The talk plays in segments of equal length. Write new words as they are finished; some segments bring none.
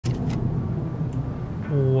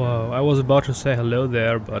Whoa, I was about to say hello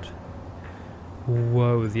there, but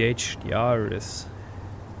whoa, the HDR is...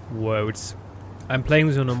 Whoa, it's... I'm playing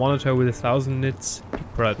this on a monitor with 1000 nits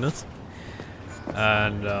peak brightness,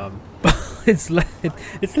 and it's a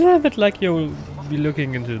little bit like you'll be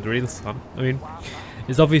looking into the real sun. I mean,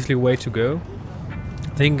 it's obviously a way to go. I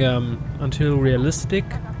think until realistic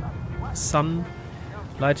sun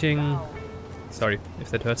lighting, sorry if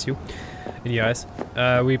that hurts you in your eyes,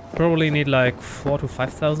 we probably need like 4,000 to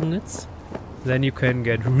 5,000 nits. Then you can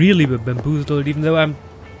get really bamboozled, even though I'm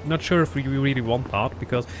not sure if we really want that,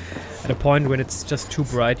 because at a point when it's just too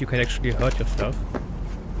bright you can actually hurt yourself.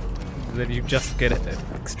 Then you just get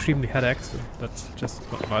extremely headaches, and that's just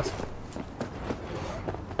not nice.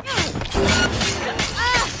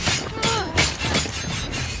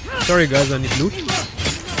 Sorry guys, I need loot.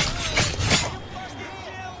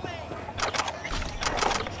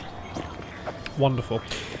 Wonderful.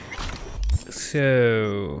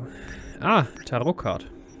 So... tarot card.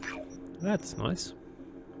 That's nice.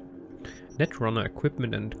 Netrunner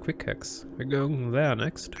equipment and quick hacks. We're going there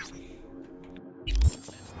next.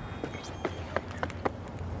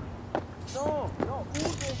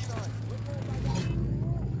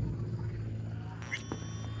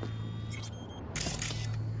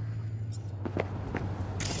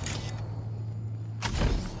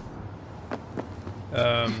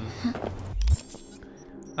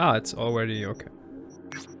 It's already okay.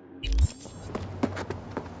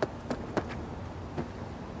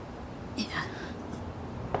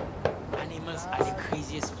 Animals are the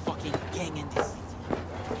craziest fucking gang in this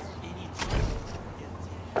city.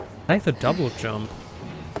 I like the double jump.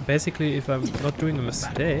 Basically, if I'm not doing a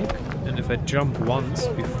mistake, and if I jump once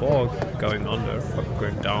before going under or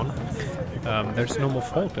going down, there's no more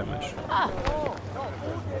fall damage.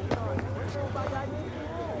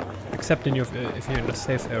 Except in if you're in a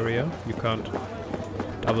safe area, you can't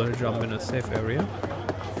double jump in a safe area.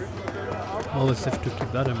 Always have to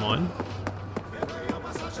keep that in mind.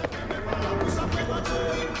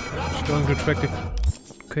 Just going to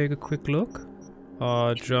take a quick look.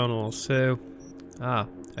 Journal. So,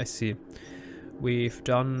 I see. We've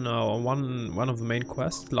done one of the main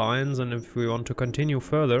quest lines, and if we want to continue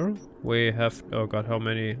further, we have... Oh god, how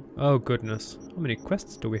many... Oh goodness. How many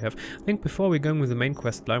quests do we have? I think before we're going with the main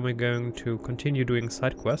quest line, we're going to continue doing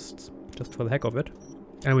side quests, just for the heck of it.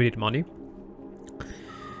 And we need money.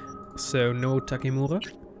 So, no Takemura.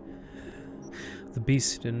 The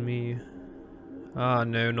beast in me.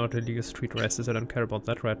 No, not illegal street races. I don't care about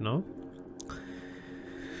that right now.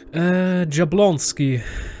 Jablonski.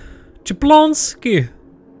 Jablonski!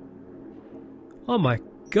 Oh my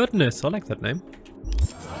goodness, I like that name.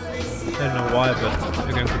 I don't know why, but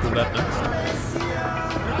we're going to do that next.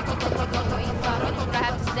 What I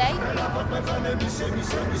have to say?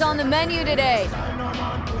 It's on the menu today.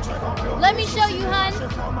 Let me show you, hun.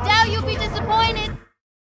 Doubt you'll be disappointed.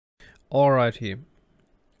 Alrighty.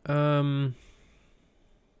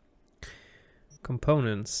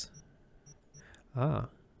 Components.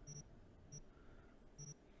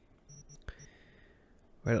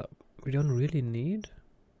 Well, we don't really need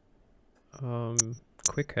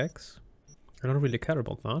quick hacks. I don't really care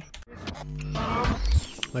about that.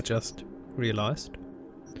 I just realized.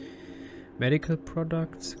 Medical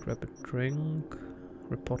products, grab a drink,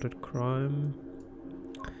 reported crime.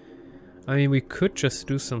 I mean, we could just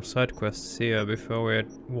do some side quests here before we're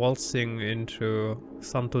waltzing into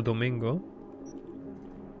Santo Domingo.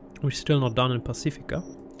 We're still not done in Pacifica.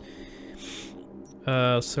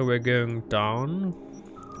 So we're going down.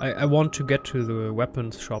 I want to get to the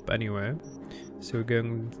weapons shop anyway. So we're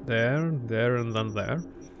going there, there, and then there.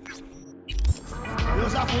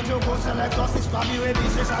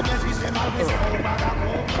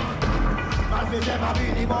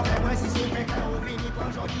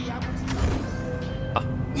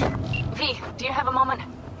 V, do you have a moment?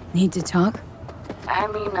 Need to talk? I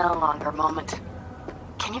mean a longer moment.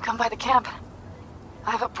 Can you come by the camp? I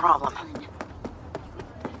have a problem.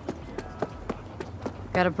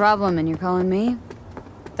 Got a problem and you're calling me?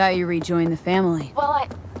 Thought you rejoined the family. Well,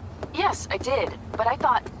 yes, I did, but I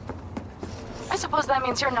thought... I suppose that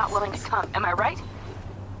means you're not willing to come, am I right?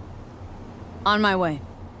 On my way.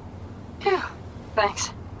 Phew,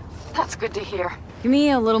 thanks. That's good to hear. Give me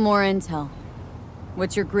a little more intel.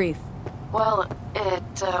 What's your grief? Well, it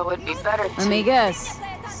would be better to... Let me guess.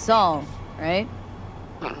 Saul, right?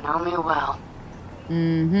 You know me well.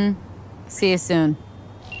 Mm-hmm. See you soon.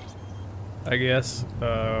 I guess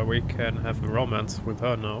we can have a romance with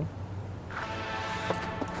her now.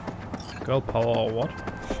 Girl power or what?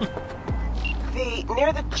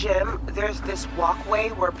 Near the gym, there's this walkway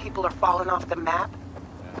where people are falling off the map.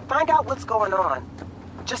 Find out what's going on.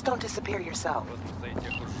 Just don't disappear yourself.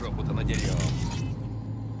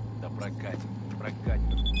 Да прокатит, прокатит.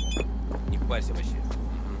 Не парься вообще.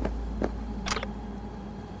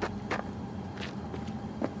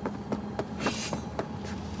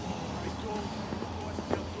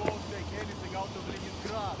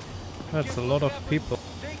 That's a lot of people.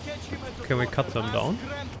 Can we cut them down?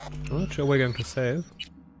 I'm not sure we're going to save.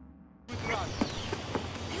 You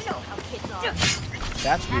know how kids are.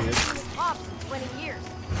 That's weird. Haven't seen his pops in 20 years.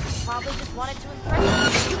 Probably just wanted to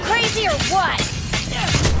impress you. You crazy or what?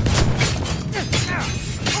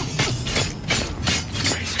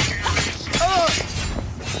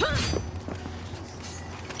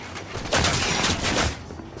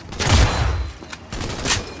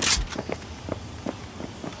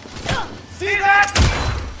 See that?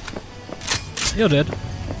 You're dead.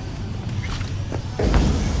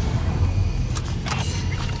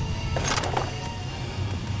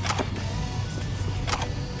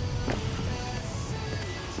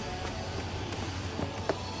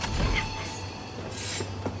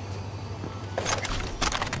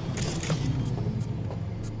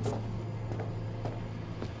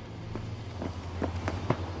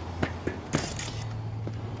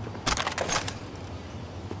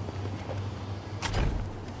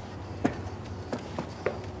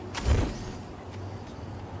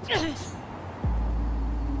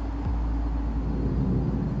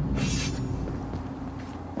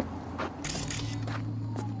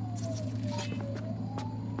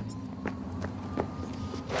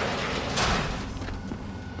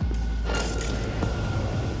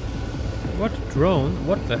 What drone?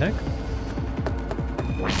 What the heck?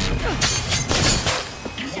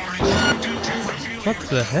 What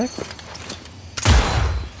the heck?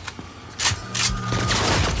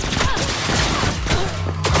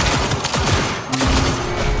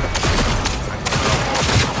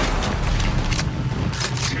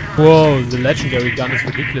 Whoa, the legendary gun is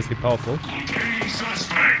ridiculously powerful.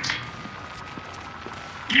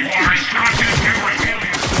 You are instructed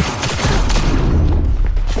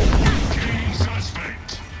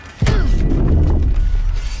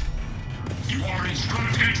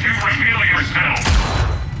to reveal yourself.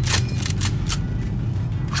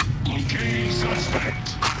 Locating suspect.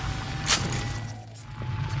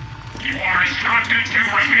 You are instructed to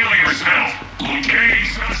reveal yourself. Locating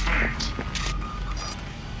suspect.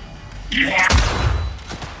 You are...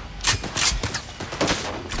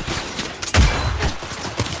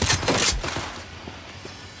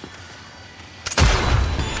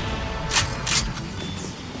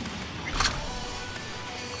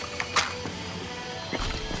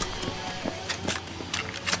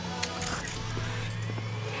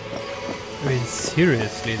 I mean,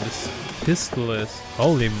 seriously, this pistol is...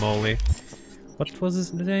 Holy moly. What was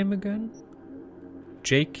his name again?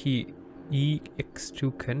 JKEX2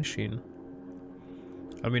 Kenshin.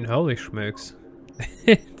 I mean, holy smokes.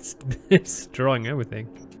 it's destroying everything.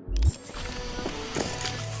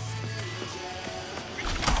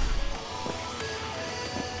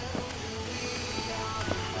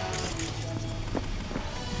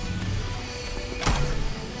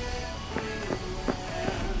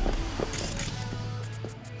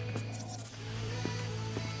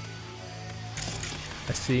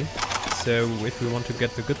 I see. So if we want to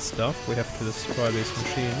get the good stuff, we have to destroy these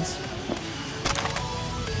machines.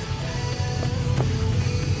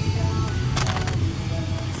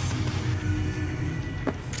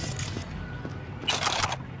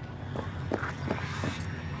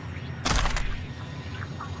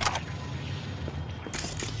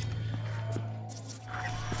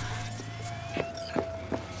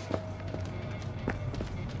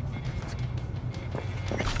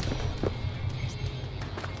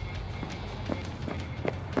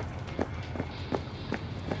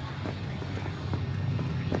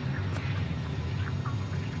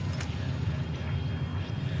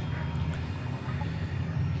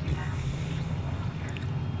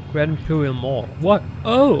 Grand Imperial Mall. What?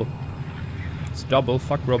 Oh! It's double.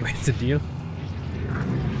 Fuck, Rob hates a deal.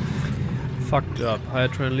 Fucked up. I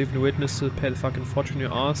tried to leave the witness to pay the fucking fortune you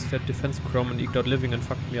asked. That defense chrome and eked out living and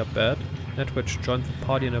fucked me up bad. Netwitch joined the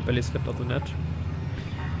party and her belly slipped out the net.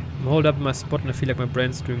 I'm holed up in my spot and I feel like my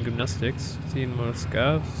brain's doing gymnastics. Seeing more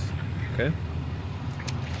scars. Okay.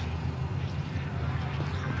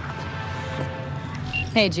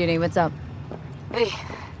 Hey, Judy, what's up? Hey,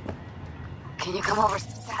 can you come over?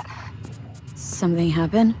 Something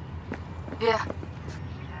happened? Yeah.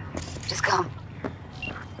 Just come.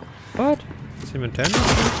 What? Simultaneously?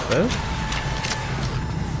 Well?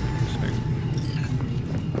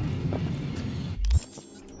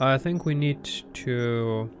 I think we need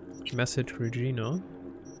to message Regina.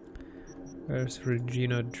 Where's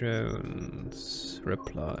Regina Jones?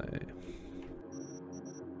 Reply.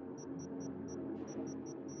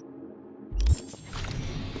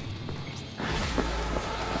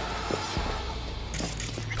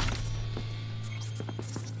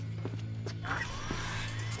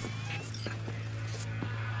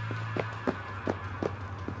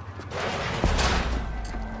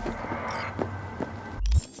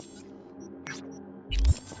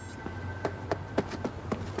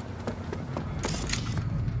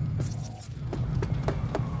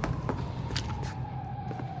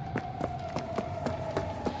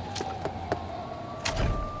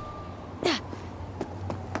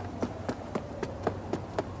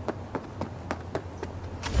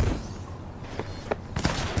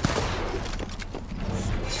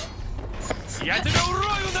 Я тебя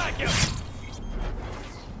урою нахер!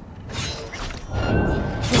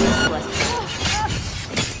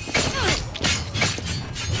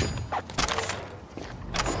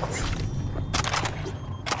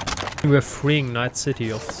 We're freeing Night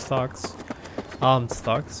City of thugs, armed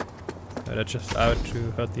thugs, that are just out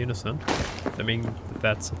to hurt the innocent. I mean,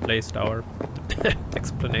 that's at least our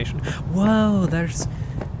explanation. Whoa, there's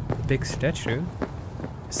a big statue.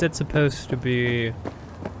 Is that supposed to be...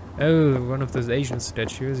 Oh, one of those Asian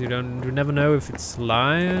statues. You never know if it's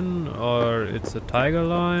lion or it's a tiger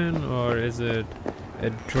lion or is it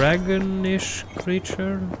a dragon-ish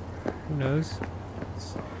creature? Who knows?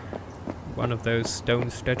 It's one of those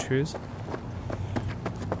stone statues.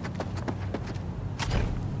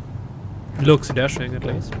 Looks dashing at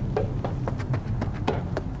least.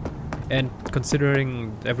 And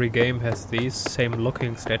considering every game has these same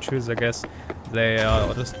looking statues, I guess they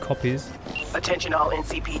are just copies. Attention all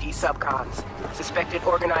NCPD subcons. Suspected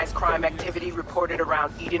organized crime activity reported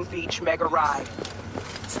around Eden Beach Mega Ride.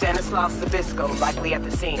 Stanislav Zabisco likely at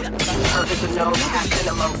the scene. Kirk is a known captain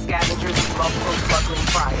among scavengers with multiple smuggling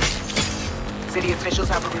priors. City officials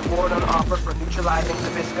have a reward on offer for neutralizing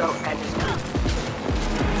Zabisco and his group.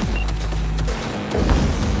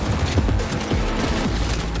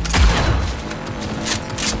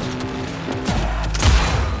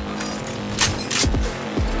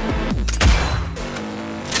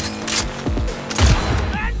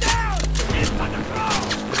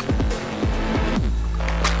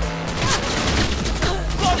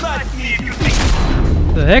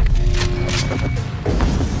 The heck?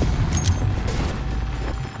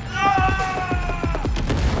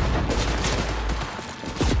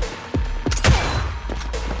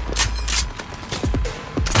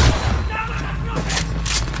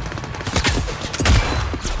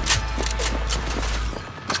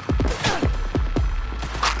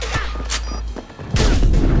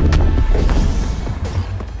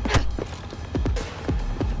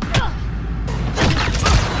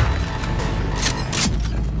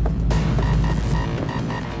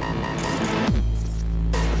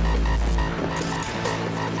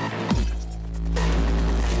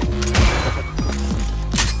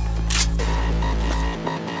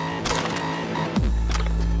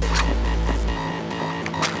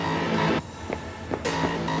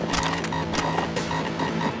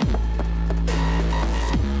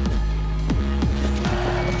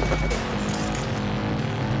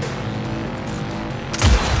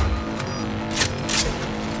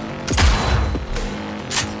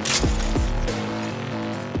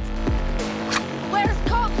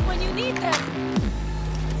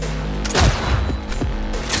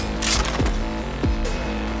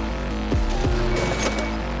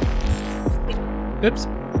 Oops.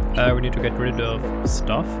 We need to get rid of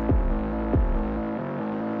stuff.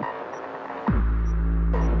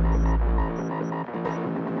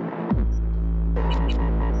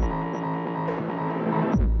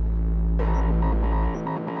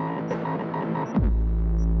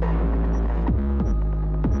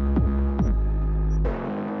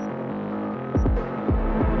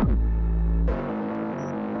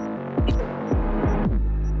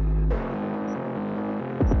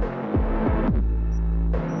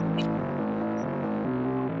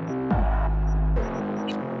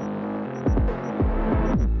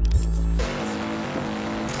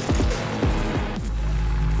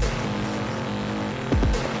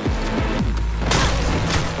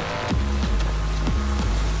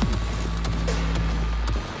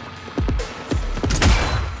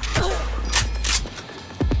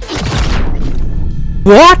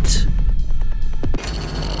 What?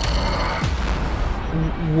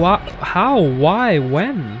 What? How? Why?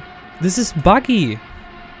 When? This is buggy.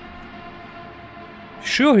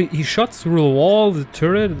 Sure, he shot through the wall, the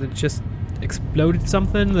turret, that just exploded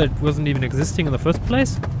something that wasn't even existing in the first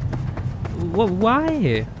place?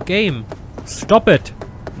 Why? Game, stop it.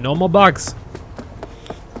 No more bugs.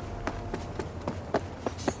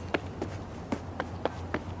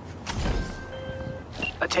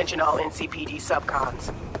 Attention all NCPD subcons.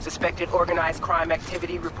 Suspected organized crime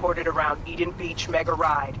activity reported around Eden Beach Mega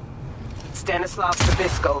Ride. Stanislav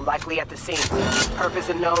Zabisco likely at the scene. Purpose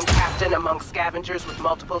unknown, captain among scavengers with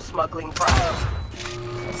multiple smuggling crimes.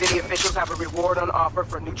 City officials have a reward on offer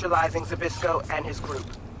for neutralizing Zabisco and his group.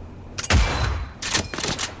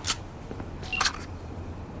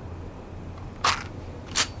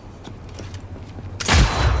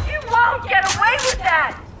 You won't get away with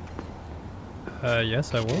that!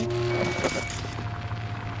 Yes, I will.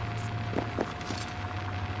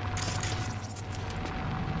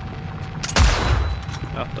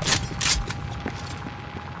 Ach, da.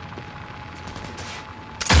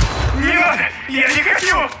 Не надо! Я не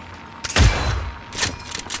хочу!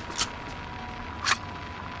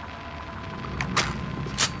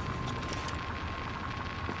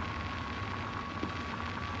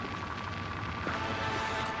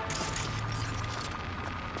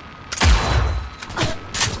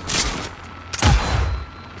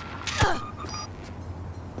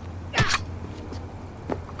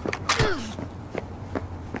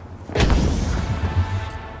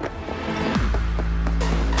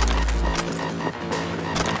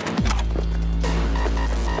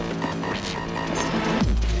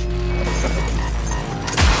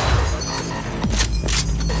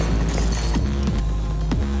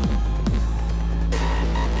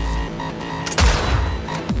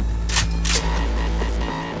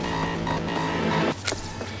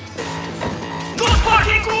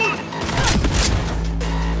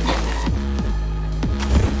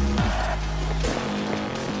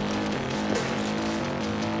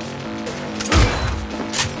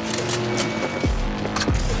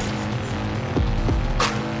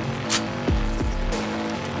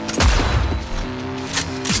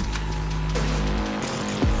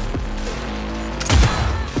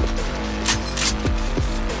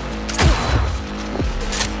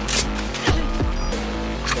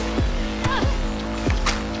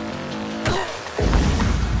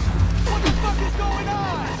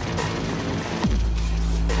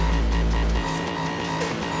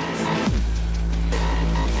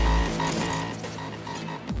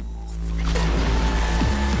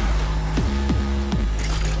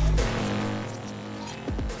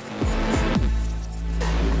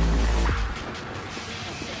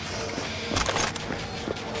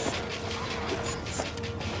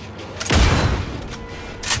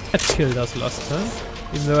 That killed us last time,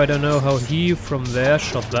 even though I don't know how he from there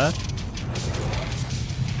shot that.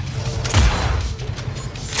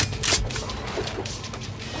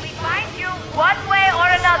 We find you one way or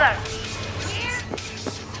another.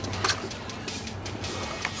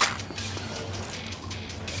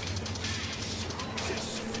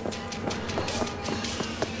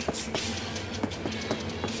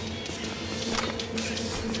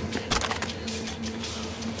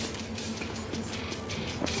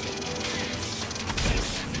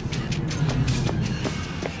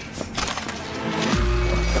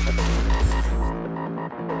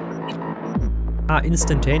 Ah,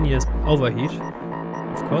 instantaneous overheat,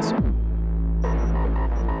 of course.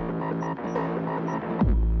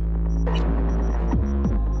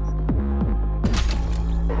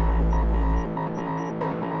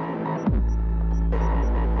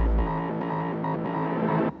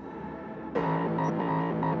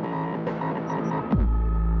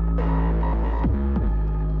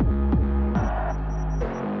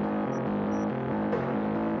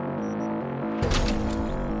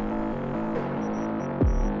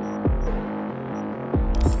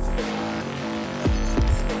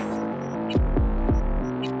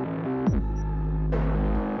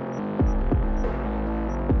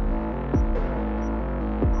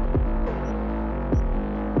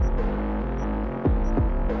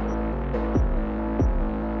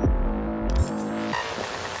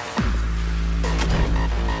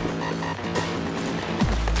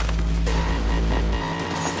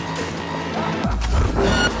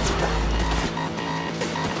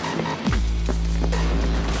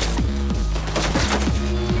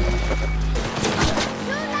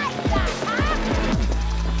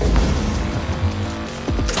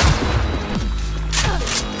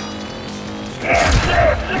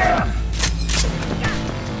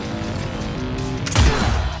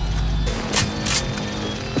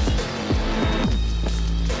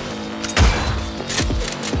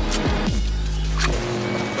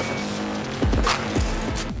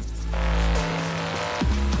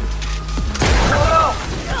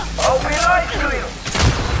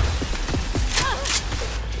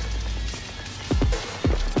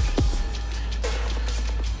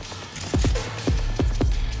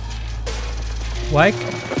 Why?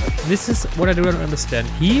 This is what I don't understand.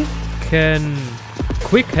 He can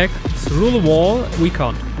quick hack through the wall. We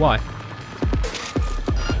can't. Why?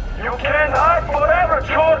 You can't hide forever,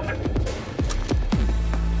 Chort!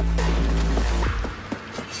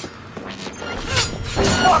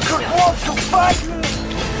 Fuckers want to fight me!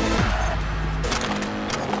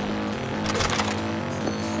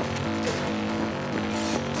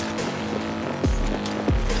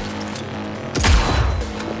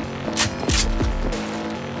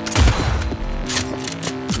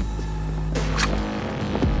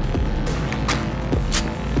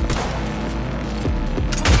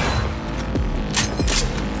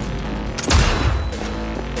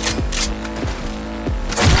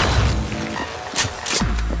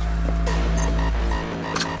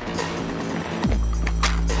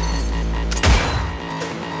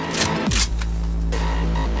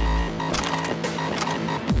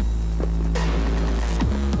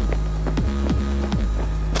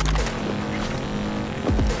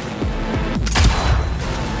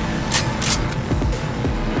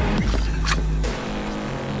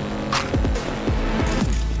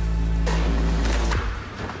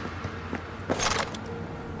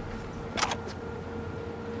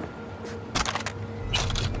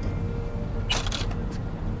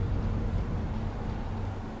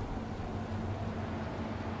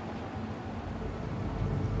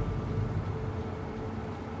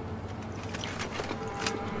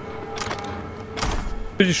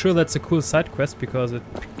 Pretty sure that's a cool side quest because it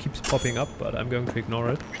keeps popping up, but I'm going to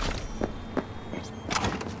ignore it.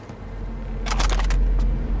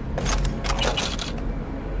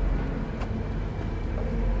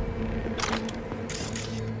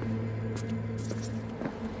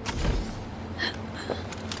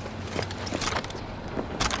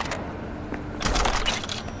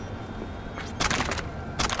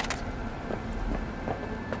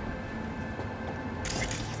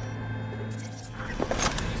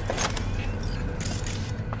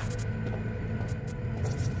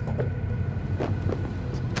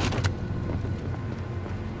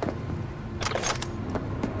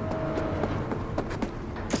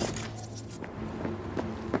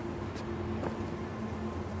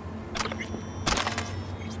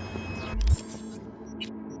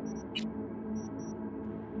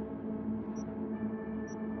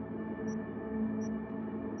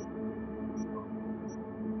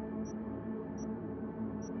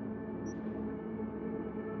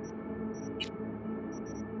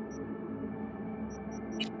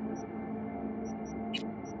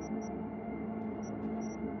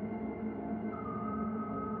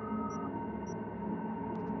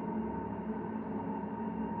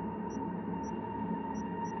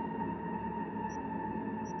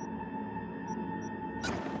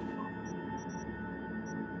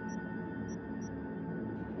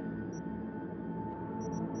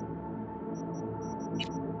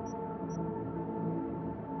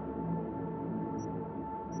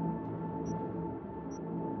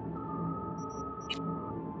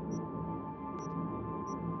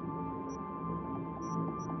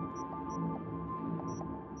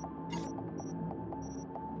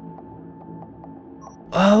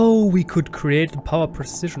 Oh, we could create the power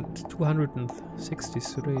precision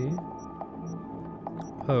 263.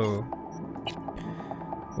 Oh.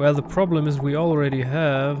 Well, the problem is we already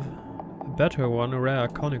have a better one, a rare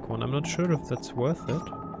iconic one. I'm not sure if that's worth it.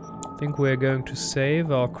 I think we're going to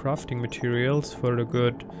save our crafting materials for a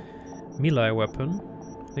good melee weapon.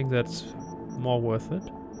 I think that's more worth it.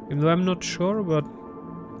 Even though I'm not sure, but...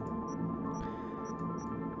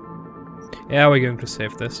 yeah, we're going to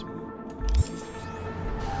save this.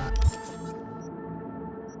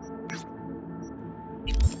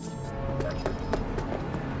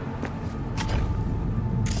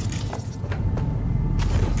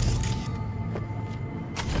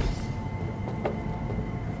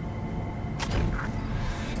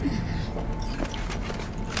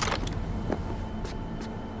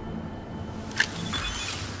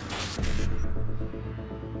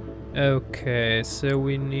 Okay, so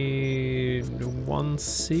we need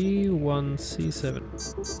 1C, 1C7.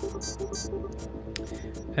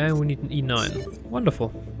 And we need an E9.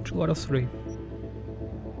 Wonderful. 2 out of 3.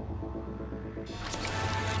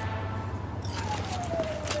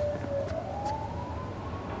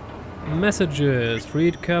 Messages.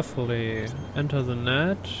 Read carefully. Enter the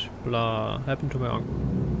net. Blah. Happened to my uncle.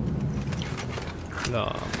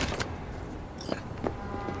 Blah.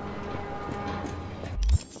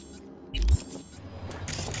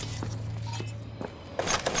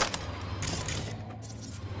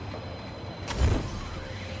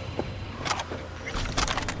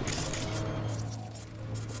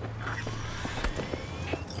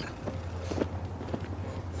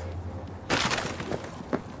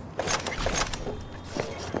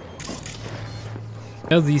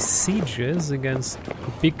 Now these sieges against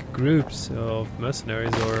big groups of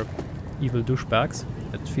mercenaries or evil douchebags,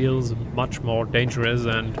 it feels much more dangerous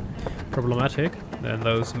and problematic than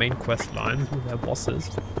those main quest lines with their bosses.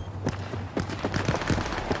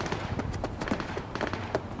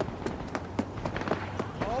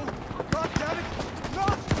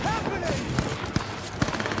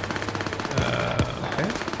 Okay.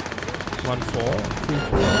 1-4,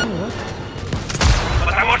 3-4, what?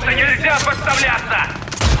 Потому что нельзя подставляться!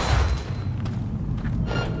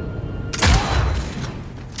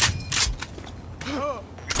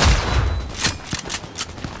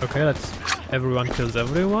 Okay, let's... Everyone kills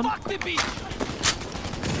everyone.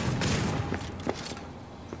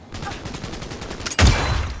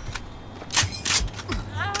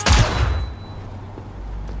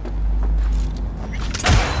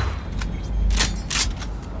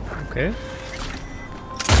 Okay.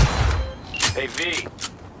 Hey V,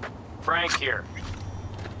 Frank here.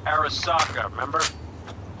 Arasaka, remember?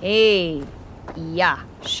 Hey, yeah,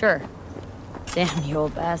 sure. Damn, you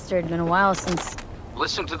old bastard. Been a while since...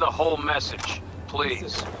 Listen to the whole message,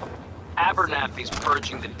 please. Abernathy's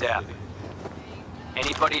purging the death.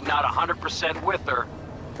 Anybody not 100% with her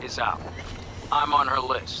is out. I'm on her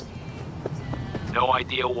list. No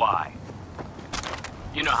idea why.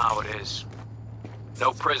 You know how it is.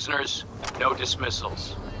 No prisoners, no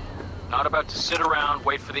dismissals. Not about to sit around,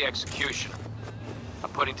 wait for the execution. I'm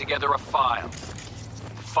putting together a file.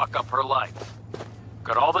 Fuck up her life.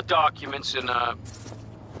 Got all the documents in a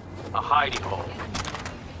hidey hole.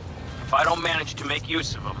 If I don't manage to make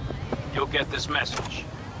use of them, you'll get this message.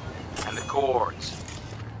 And the cords.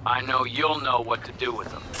 I know you'll know what to do with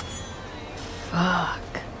them. Fuck.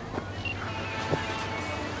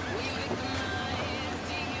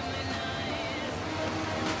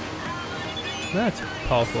 That's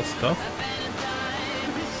powerful stuff.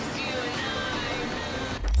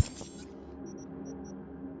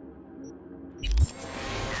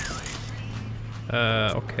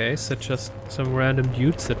 Okay, so just some random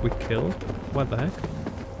dudes that we killed. What the heck?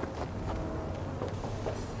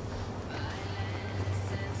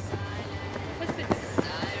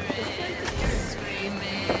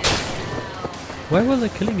 Why were they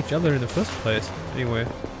killing each other in the first place, anyway?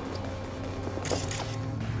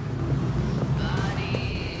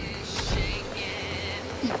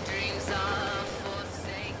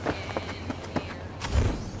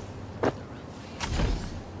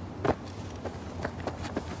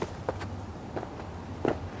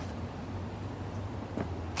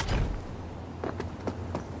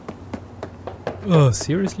 Oh,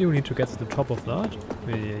 seriously? We need to get to the top of that?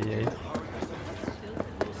 Yeah.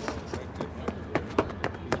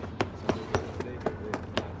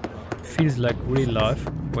 Feels like real life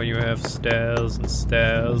when you have stairs and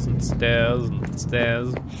stairs and stairs and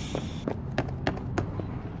stairs.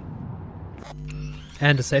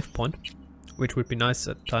 And a save point, which would be nice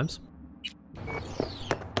at times.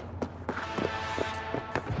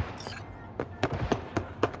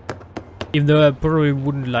 Even though I probably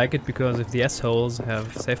wouldn't like it, because if the assholes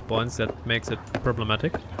have save points, that makes it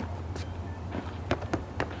problematic.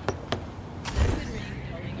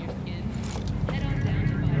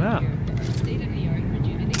 Ah.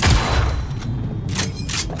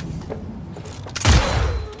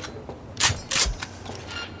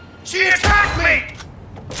 She attacked me!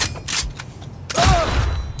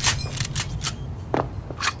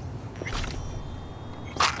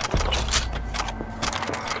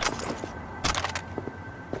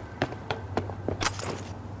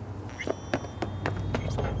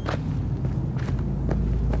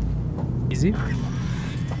 Easy.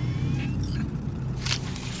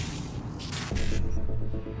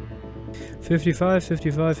 $55,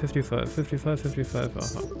 $55, $55, $55,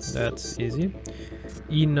 $55. That's easy.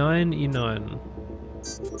 E9, E9.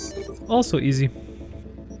 Also easy.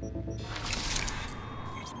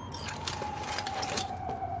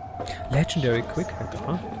 Legendary quick hacker,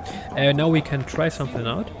 huh? Now we can try something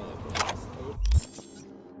out.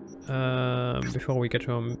 Before we get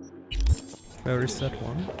to where is that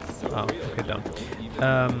one? Ah, okay, done.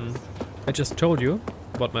 I just told you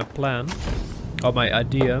about my plan, or my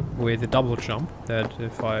idea with the double jump, that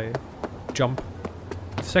if I jump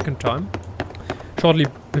the second time, shortly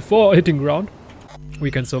before hitting ground,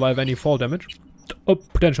 we can survive any fall damage. Oh,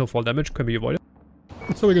 potential fall damage can be avoided.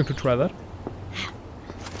 So we're going to try that.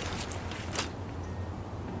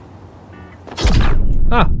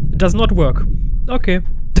 Ah, it does not work. Okay.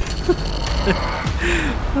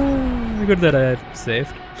 Good that I had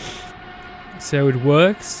saved. So it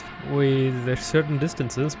works with certain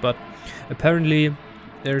distances, but apparently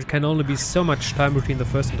there can only be so much time between the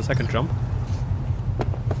first and the second jump.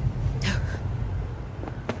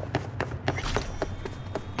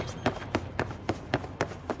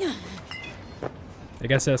 I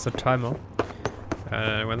guess there's a timer.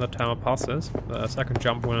 When the timer passes, the second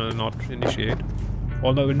jump will not initiate.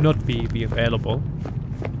 Or no, will not be available.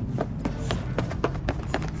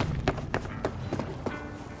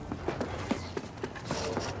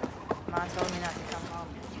 Mom told me not to come home.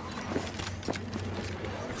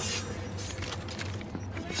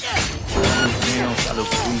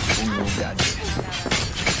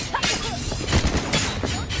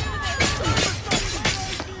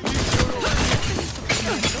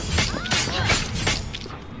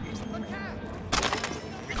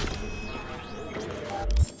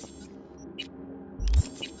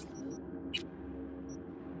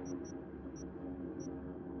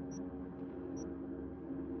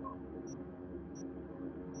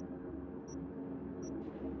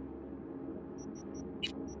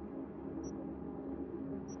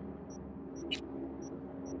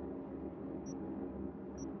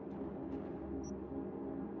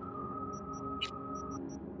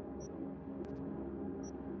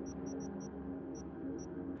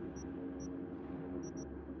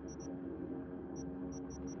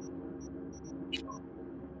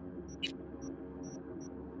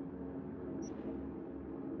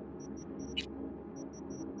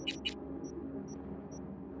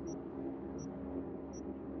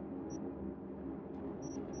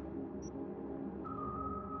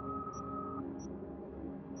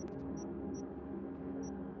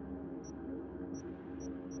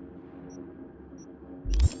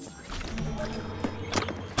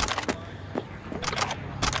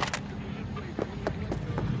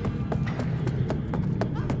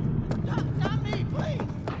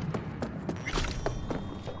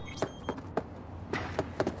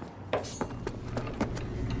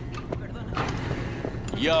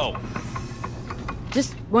 Yo!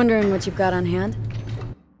 Just wondering what you've got on hand.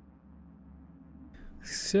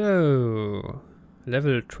 So,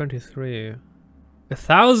 level 23.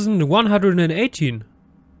 1118.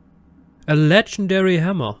 A legendary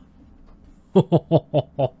hammer.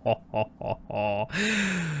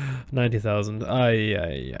 90,000.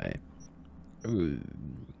 Ay.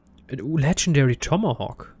 Legendary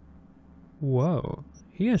tomahawk. Whoa.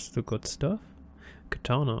 Here's the good stuff.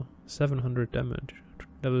 Katana. 700 damage.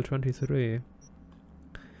 Level 23.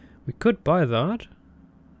 We could buy that.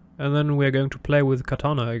 And then we're going to play with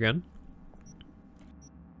katana again.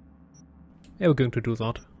 Yeah, we're going to do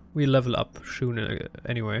that. We level up soon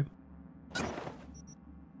anyway.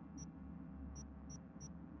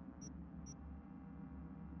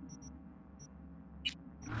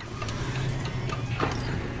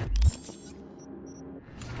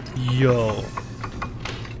 Yo.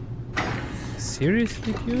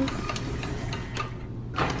 Seriously, dude?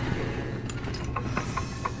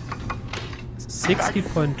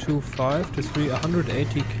 60.25 to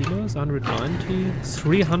 380 kilos, 190,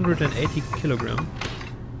 380 kilogram.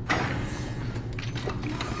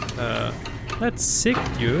 That's sick,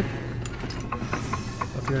 dude.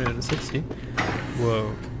 360.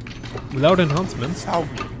 Whoa. Without enhancements.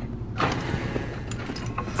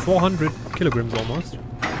 400 kilograms almost.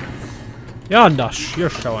 Yeah, Nash, you're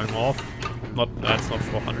showing off. That's not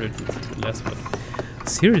 400, it's less, but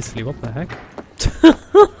seriously, what the heck?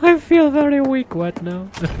 I feel very weak right now.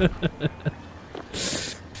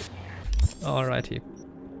 Alrighty.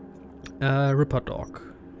 Ripper Dog.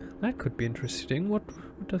 That could be interesting. What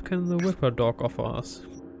can the Ripper Dog offer us?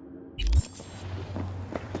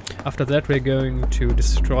 After that we're going to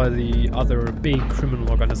destroy the other big criminal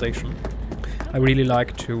organization. I really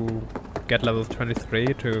like to get level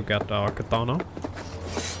 23 to get our katana.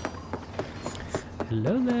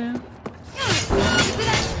 Hello there.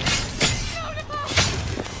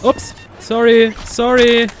 Oops! Sorry.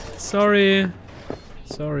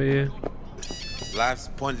 Life's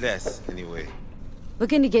pointless, anyway.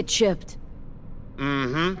 Looking to get chipped.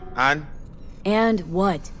 Mm-hmm. And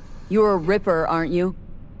what? You're a Ripper, aren't you?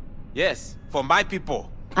 Yes, for my people.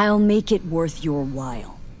 I'll make it worth your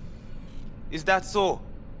while. Is that so?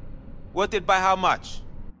 Worth it by how much?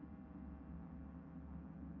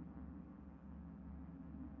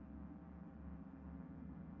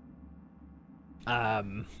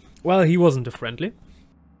 Well, he wasn't a friendly.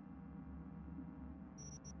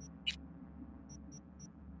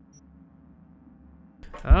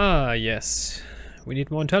 Ah, yes. We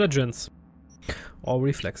need more intelligence. Or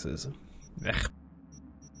reflexes. Ech.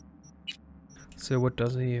 So what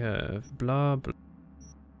does he have? Blah, blah.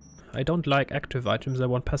 I don't like active items, I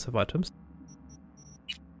want passive items.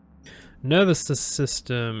 Nervous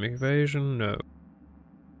system, evasion, no.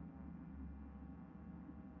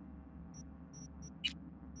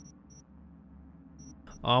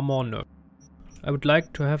 Armor, no. I would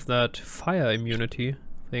like to have that fire immunity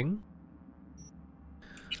thing.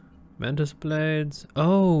 Mantis blades.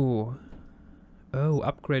 Oh! Oh,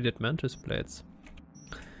 upgraded mantis blades.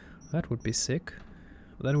 That would be sick.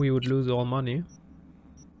 Then we would lose all money.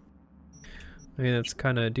 I mean, that's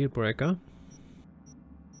kinda a deal breaker.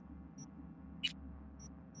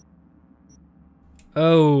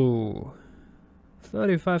 Oh!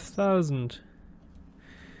 35,000.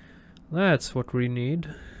 That's what we need.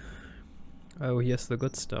 Oh, here's the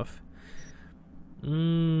good stuff.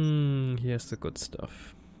 Here's the good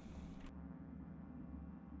stuff.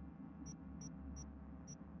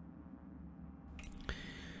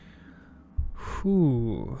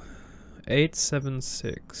 Whew.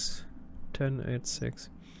 876. 1086.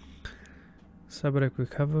 Cyberpunk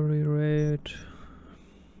recovery rate.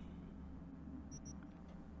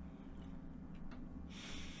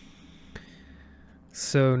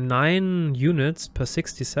 So 9 units per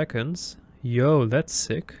 60 seconds. Yo, that's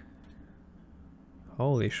sick.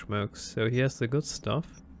 Holy smokes. So here's the good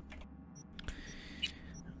stuff.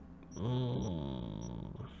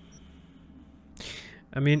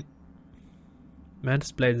 I mean,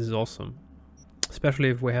 Mantis Blade is awesome. Especially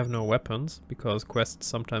if we have no weapons, because quests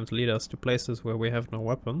sometimes lead us to places where we have no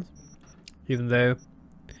weapons. Even though...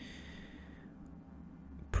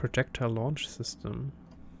 projectile launch system.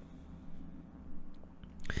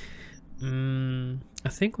 I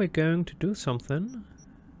think we're going to do something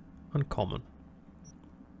uncommon.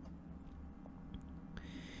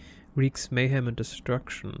 Wreaks mayhem and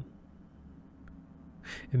destruction.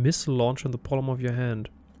 A missile launcher in the palm of your hand.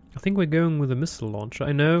 I think we're going with a missile launcher.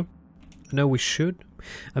 I know we should.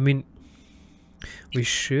 I mean, we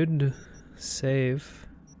should save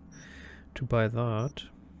to buy that.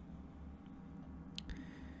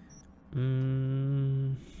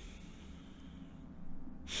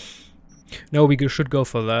 No, we should go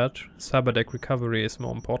for that. Cyberdeck recovery is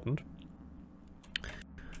more important.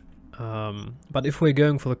 But if we're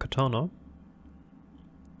going for the katana,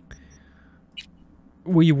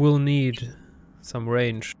 we will need some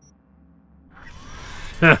range.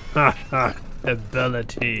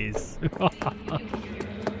 Abilities.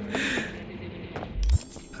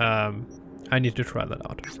 I need to try that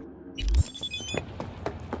out.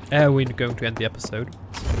 We're going to end the episode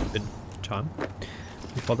in time.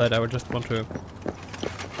 Before that, I would just want to...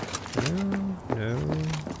 No.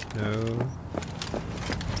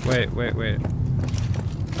 Wait.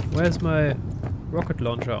 Where's my rocket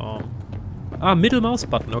launcher arm? Ah, middle mouse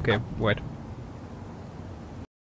button. Okay, wait.